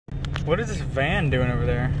What is this van doing over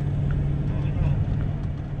there?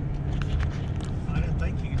 I didn't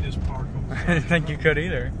think you could just park them. I didn't think you could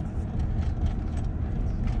either.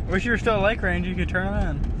 Wish you were still at Lake Range, you could turn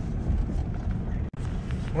them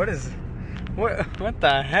in. What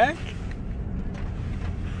the heck?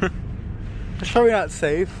 It's probably not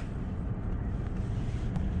safe.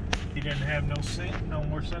 He didn't have no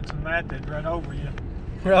more sense than that. They'd run over you.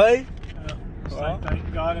 Really? Well,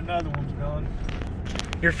 thank God another one's gone.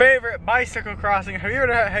 Your favorite bicycle crossing? Have you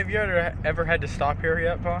ever had to stop here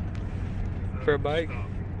yet, Paul? For a bike? Stop.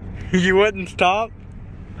 You wouldn't stop?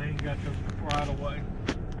 They ain't got the right of way.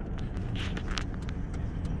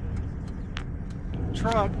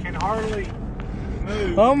 Truck can hardly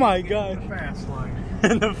move. Oh my God! In the fast lane.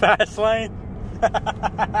 In the fast lane.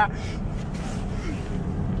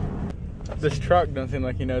 This truck doesn't seem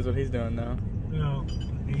like he knows what he's doing though. No,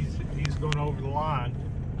 he's going over the line.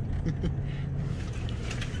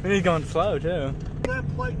 And he's going slow too. What does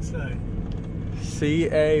that plate say?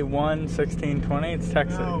 CA11620. It's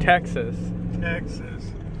Texas. No. Texas.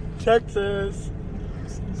 Texas. Texas.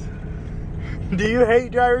 Do you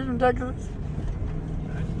hate drivers from Texas?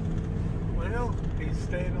 Well, he's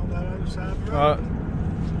staying on that other side of the road.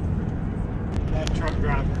 That truck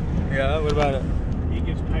driver. Yeah, what about it? He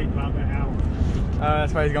gets paid by the hour.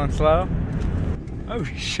 That's why he's going slow? Oh,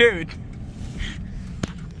 shoot.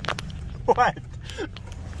 What?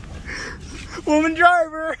 Woman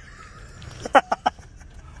driver.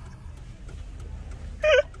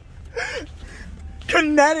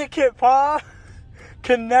 Connecticut, Pa.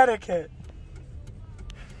 Connecticut.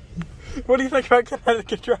 What do you think about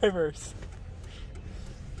Connecticut drivers?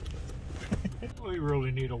 We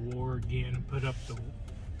really need a war again and put up the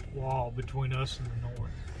wall between us and the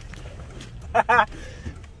north.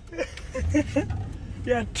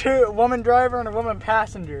 Yeah, a woman driver and a woman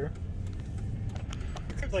passenger.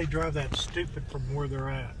 They drive that stupid from where they're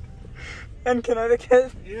at. In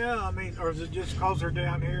Connecticut? Yeah, I mean, or is it just because they're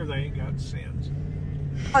down here they ain't got sense?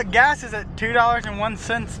 Gas is at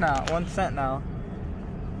 $2.01 now. 1 cent now.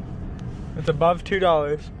 It's above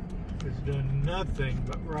 $2. It's done nothing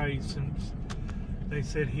but rise since they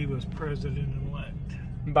said he was president-elect.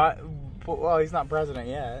 But, well, he's not president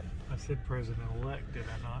yet. I said president-elect, did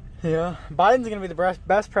I not? Yeah. Biden's going to be the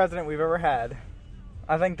best president we've ever had.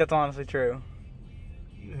 I think that's honestly true.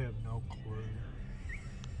 You have no clue.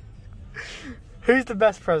 Who's the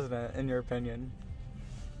best president, in your opinion?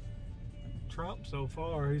 Trump so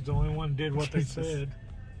far. He's the only one who did what they said.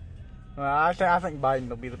 Well, I think Biden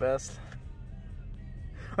will be the best.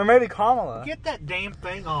 Or maybe Kamala. Get that damn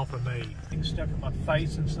thing off of me. You can stuck in my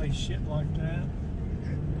face and say shit like that.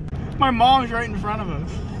 My mom's right in front of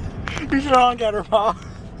us. You should honk at her, Mom.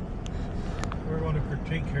 We're going to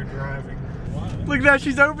critique her driving. What? Look at that,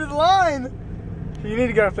 she's over the line. You need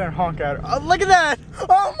to go up there and honk at her. Oh, look at that!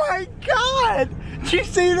 Oh my God! Did you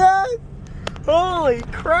see that? Holy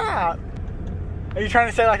crap! Are you trying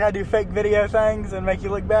to say like I do fake video things and make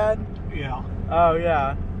you look bad? Yeah. Oh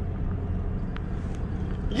yeah.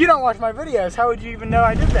 You don't watch my videos. How would you even know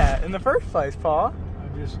I did that in the first place, Paul?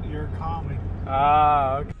 You're a comic.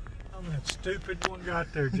 Ah, okay. That stupid one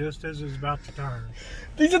got there just as it was about to turn.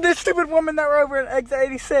 These are the stupid women that were over at exit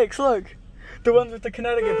 86. Look. The ones with the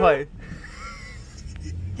Connecticut plate.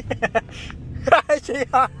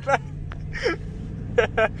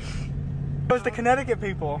 Those the Connecticut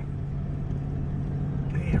people.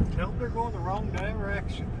 Damn, tell them they're going the wrong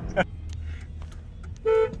direction.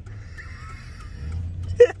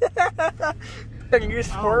 You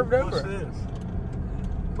just swerved over. What's this?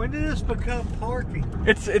 When did this become parking?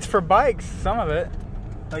 It's for bikes, some of it.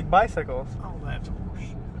 Like bicycles. Oh, that's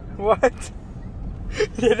horseshit. What?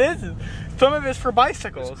 It is. Some of it's for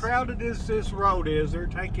bicycles. As crowded as this road is, they're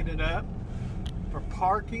taking it up for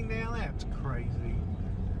parking now? That's crazy.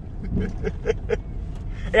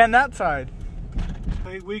 And that side.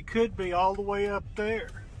 Hey, we could be all the way up there.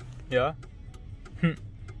 Yeah.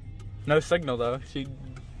 No signal though.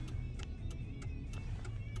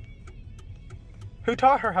 Who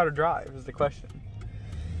taught her how to drive is the question.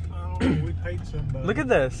 I don't know, we paid somebody. Look at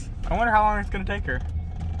this. I wonder how long it's going to take her.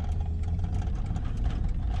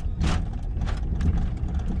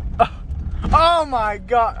 Oh my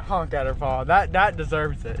God. Honk at her, Paul. That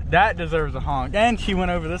deserves it. That deserves a honk. And she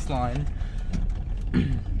went over this line.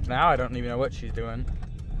 Now I don't even know what she's doing.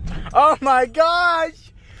 Oh my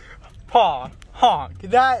gosh. Paul, honk.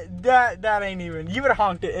 That ain't even. You would have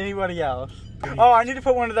honked at anybody else. Oh, I need to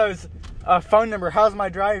put one of those phone number. How's my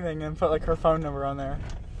driving? And put like her phone number on there.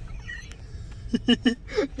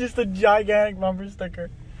 Just a gigantic bumper sticker.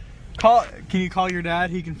 Can you call your dad?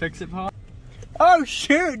 He can fix it, Paul. Oh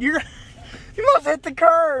shoot! You must hit the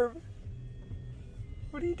curb.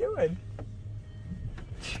 What are you doing?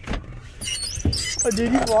 Oh,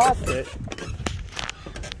 dude, you lost it.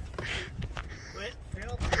 Quit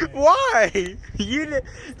filming. Why? You did.